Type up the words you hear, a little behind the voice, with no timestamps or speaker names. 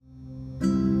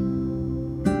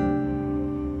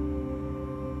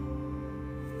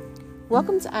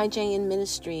Welcome to IJN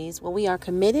Ministries, where we are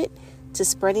committed to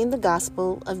spreading the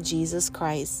gospel of Jesus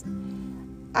Christ.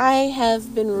 I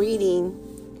have been reading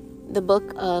the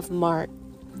book of Mark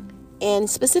and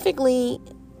specifically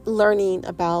learning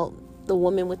about the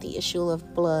woman with the issue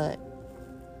of blood.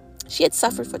 She had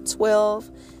suffered for 12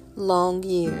 long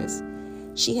years.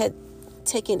 She had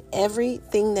taken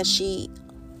everything that she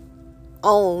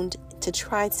owned to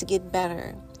try to get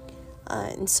better.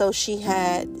 And so she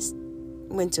had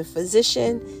went to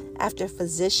physician after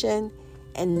physician,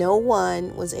 and no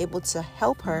one was able to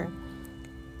help her.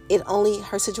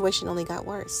 Her situation only got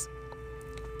worse.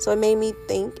 So it made me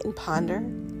think and ponder,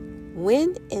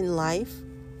 when in life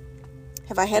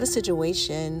have I had a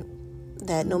situation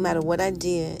that no matter what I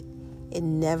did, it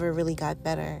never really got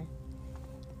better?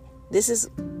 This is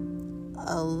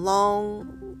a long-term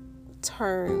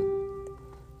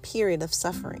period of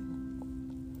suffering.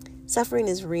 Suffering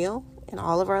is real in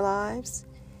all of our lives,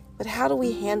 but how do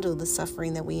we handle the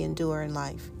suffering that we endure in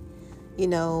life?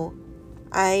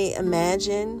 I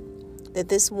imagine that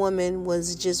this woman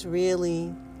was just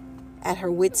really at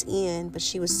her wit's end, but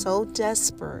she was so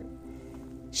desperate.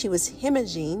 She was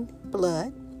hemorrhaging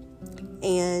blood,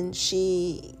 and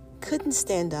she couldn't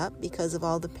stand up because of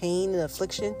all the pain and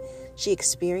affliction she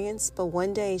experienced. But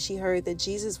one day she heard that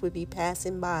Jesus would be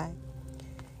passing by.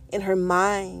 In her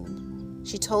mind,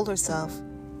 she told herself,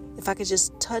 if I could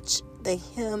just touch the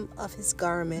hem of his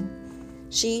garment.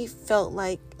 She felt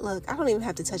like, look, I don't even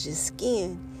have to touch his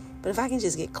skin, but if I can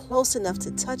just get close enough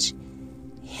to touch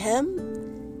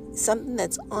him, something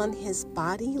that's on his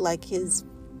body, like his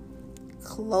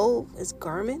clothes, his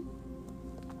garment,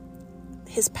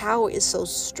 his power is so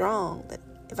strong that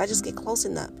if I just get close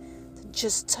enough to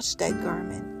just touch that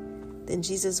garment, then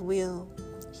Jesus will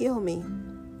heal me.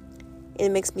 And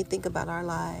it makes me think about our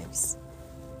lives.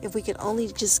 If we could only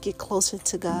just get closer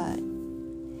to God,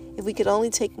 if we could only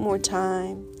take more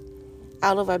time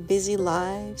out of our busy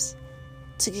lives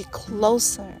to get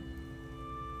closer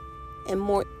and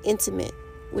more intimate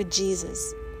with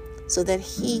Jesus so that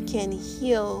he can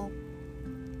heal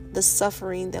the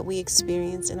suffering that we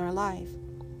experience in our life.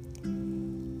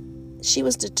 She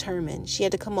was determined. She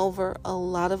had to come over a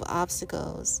lot of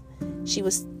obstacles. She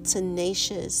was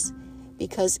tenacious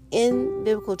because in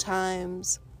biblical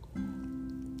times,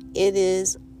 it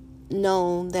is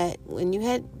known that when you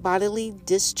had bodily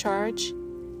discharge,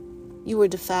 you were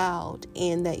defiled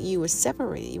and that you were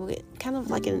separated. You were kind of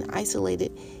like in an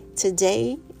isolated.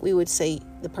 Today, we would say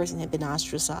the person had been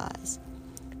ostracized.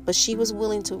 But she was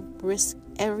willing to risk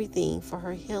everything for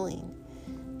her healing.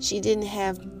 She didn't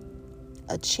have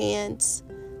a chance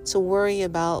to worry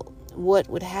about what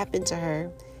would happen to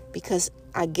her because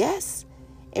I guess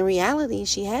in reality,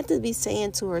 she had to be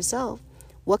saying to herself,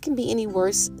 what can be any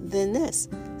worse than this?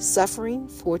 Suffering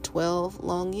for 12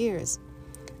 long years.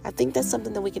 I think that's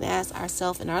something that we can ask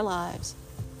ourselves in our lives.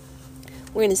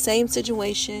 We're in the same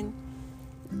situation,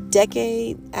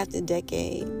 decade after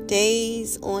decade,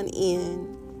 days on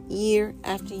end, year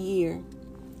after year.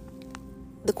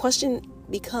 The question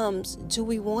becomes, do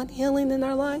we want healing in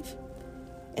our life?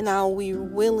 And are we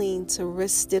willing to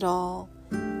risk it all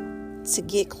to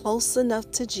get close enough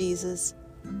to Jesus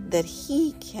that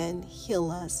he can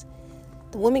heal us?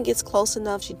 The woman gets close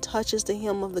enough. She touches the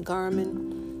hem of the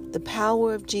garment. The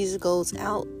power of Jesus goes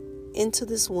out into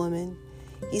this woman.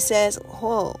 He says,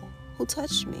 whoa, who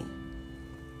touched me?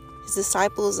 His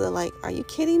disciples are like, are you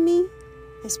kidding me?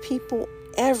 There's people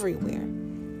everywhere.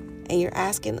 And you're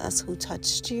asking us who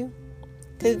touched you?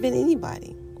 Could have been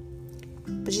anybody.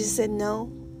 But Jesus said,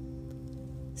 no.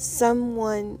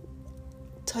 Someone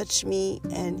touched me,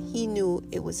 and he knew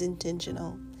it was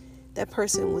intentional. That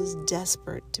person was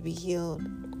desperate to be healed.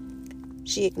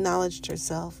 She acknowledged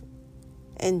herself,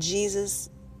 and Jesus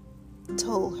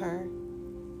told her,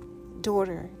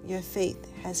 daughter, your faith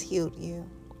has healed you.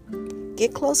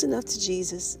 Get close enough to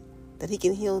Jesus that he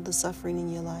can heal the suffering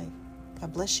in your life.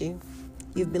 God bless you.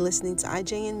 You've been listening to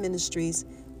IJN Ministries,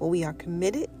 where we are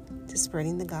committed to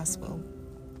spreading the gospel.